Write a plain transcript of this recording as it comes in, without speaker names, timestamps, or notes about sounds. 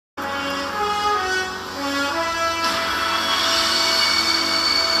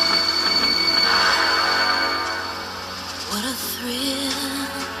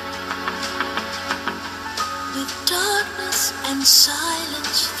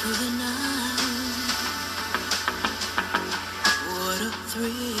through the night. What a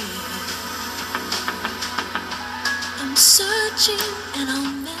thrill. I'm searching and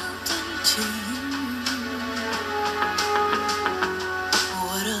I'm melting to you.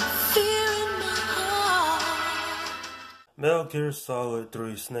 What a fear in my heart. Metal Gear Solid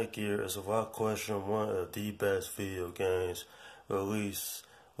 3 Snake Eater is without question one of the best video games released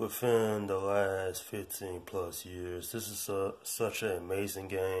within the last 15 plus years. This is such an amazing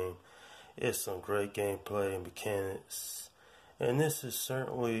game. It's some great gameplay and mechanics. And this is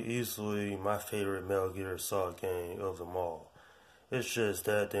certainly easily my favorite Metal Gear Solid game of them all. It's just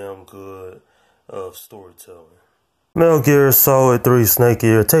that damn good of storytelling. Metal Gear Solid 3 Snake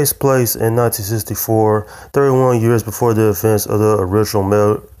Eater takes place in 1964, 31 years before the events of the original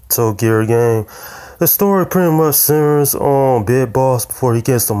Metal Gear game. The story pretty much centers on Big Boss before he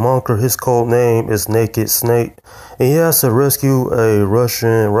gets the moniker. His code name is Naked Snake, and he has to rescue a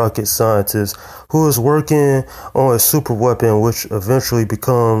Russian rocket scientist who is working on a super weapon which eventually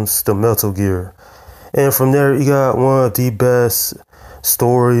becomes the Metal Gear. And from there, you got one of the best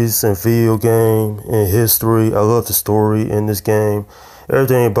stories in video game in history. I love the story in this game.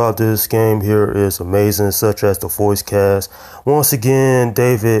 Everything about this game here is amazing, such as the voice cast. Once again,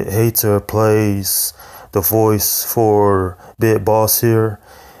 David Hayter plays the voice for Big Boss here,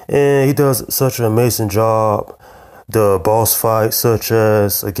 and he does such an amazing job. The boss fight, such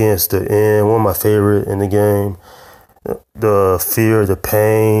as against the end, one of my favorite in the game. The fear, the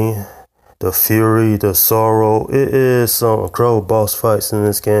pain, the fury, the sorrow. It is some incredible boss fights in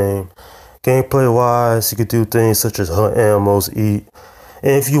this game. Gameplay wise, you can do things such as hunt animals, eat.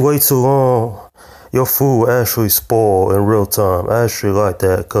 And if you wait too long, your food will actually spoil in real time. I actually like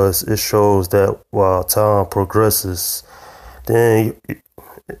that because it shows that while time progresses, then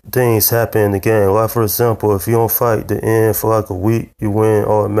things happen in the game. Like for example, if you don't fight the end for like a week, you win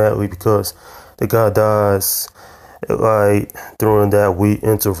automatically because the guy dies like during that week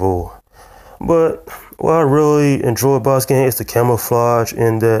interval. But what I really enjoy about this game is the camouflage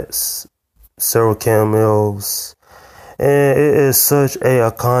index, several cameos, and it is such a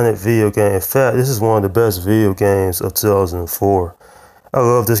iconic video game. In fact, this is one of the best video games of 2004. I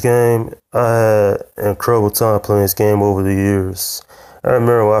love this game. I had an incredible time playing this game over the years. I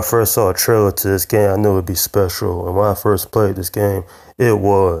remember when I first saw a trailer to this game, I knew it would be special. And when I first played this game, it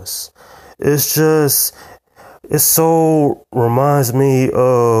was. It so reminds me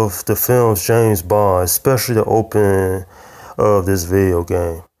of the films James Bond, especially the opening of this video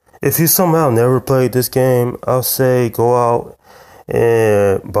game. If you somehow never played this game, I'll say go out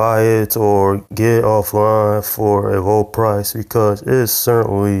and buy it or get it offline for a low price because it is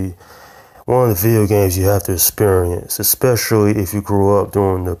certainly one of the video games you have to experience, especially if you grew up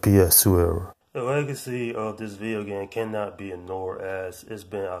during the PS2 era. The legacy of this video game cannot be ignored as it's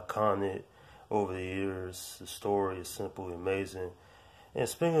been iconic over the years. The story is simply amazing. And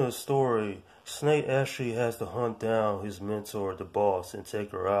speaking of the story, Snake actually has to hunt down his mentor, the boss, and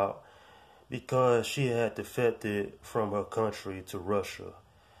take her out because she had defected from her country to Russia.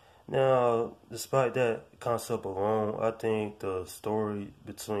 Now, despite that concept alone, I think the story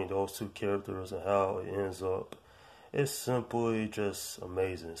between those two characters and how it ends up is simply just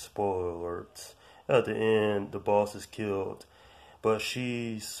amazing. Spoiler alerts. At the end, the boss is killed, but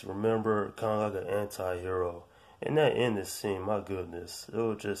she's remembered kind of like an anti-hero. And that ending scene, my goodness, it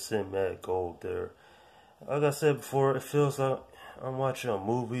was just cinematic gold there. Like I said before, it feels like I'm watching a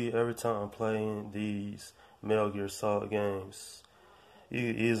movie every time I'm playing these Metal Gear Solid games. You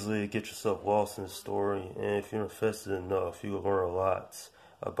can easily get yourself lost in the story, and if you're invested enough, you will learn a lot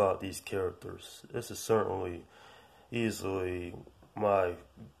about these characters. This is certainly easily my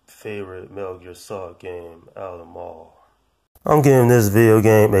favorite Metal Gear Solid game out of them all. I'm giving this video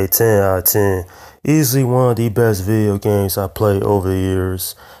game a 10 out of 10. Easily one of the best video games I played over the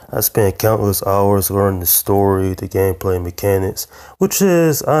years. I spent countless hours learning the story, the gameplay mechanics, which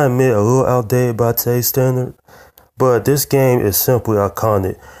is, I admit, a little outdated by today's standard. But this game is simply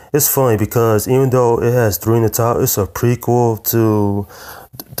iconic. It's funny because even though it has 3 in the title, it's a prequel to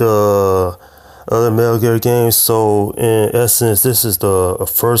the other Metal Gear games. So in essence, this is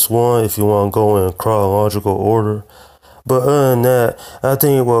the first one if you want to go in chronological order. But other than that, I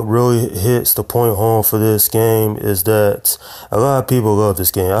think what really hits the point home for this game is that a lot of people love this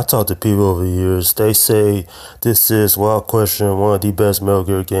game. I talked to people over the years. They say this is, without question, one of the best Metal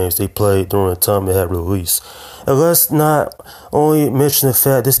Gear games they played during the time it had released. And let's not only mention the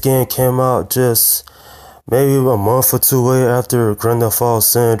fact this game came out just maybe a month or two later after Grand Theft Auto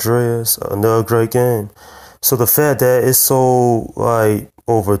San Andreas, another great game. So the fact that it sold like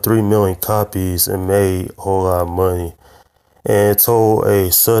over 3 million copies and made a whole lot of money and it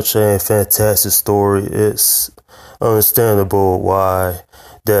told such a fantastic story. It's understandable why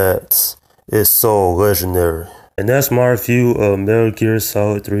that is so legendary. And that's my review of Metal Gear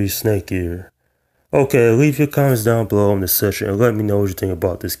Solid 3 Snake Eater. Okay, leave your comments down below in the section and let me know what you think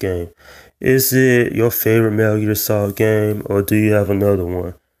about this game. Is it your favorite Metal Gear Solid game, or do you have another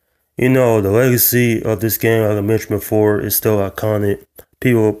one? You know, the legacy of this game, like I mentioned before, is still iconic.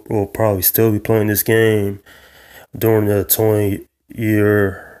 People will probably still be playing this game during the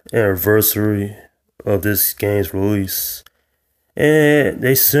 20-year anniversary of this game's release. And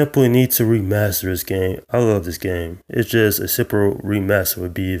they simply need to remaster this game. I love this game. It's just a simple remaster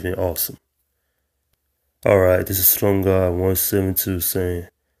would be even awesome. Alright, this is Slum God 172 saying,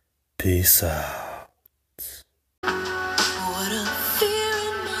 peace out.